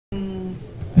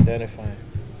identify.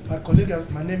 My colleague,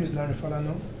 my name is Lanre,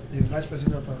 the Vice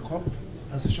President of ACOP,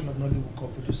 Association of Nollywood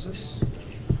Co-Producers.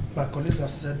 My colleagues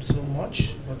have said so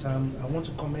much, but I want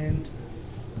to commend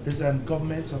the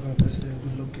government of our President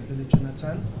Goodluck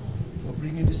Jonathan for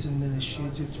bringing this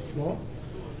initiative to floor.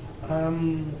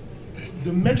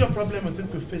 The major problem I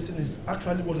think we're facing is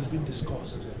actually what is being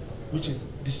discussed, which is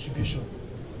distribution.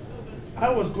 I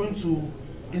was going to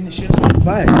initiate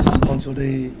advice until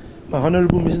my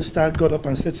Honorable Minister got up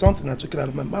and said something. I took it out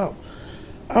of my mouth.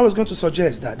 I was going to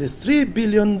suggest that the 3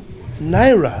 billion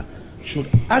naira should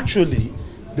actually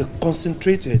be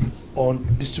concentrated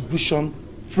on distribution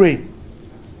frame.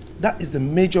 That is the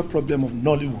major problem of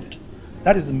Nollywood.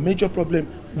 That is the major problem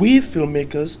we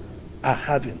filmmakers are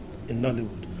having in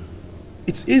Nollywood.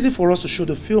 It's easy for us to show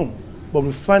the film, but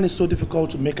we find it so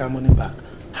difficult to make our money back.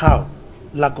 How?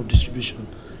 Lack of distribution.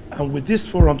 And with this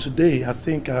forum today, I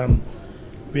think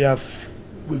we've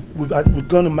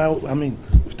gone a mile. I mean,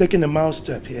 we've taken a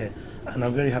milestone here, and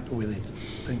I'm very happy with it.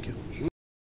 Thank you.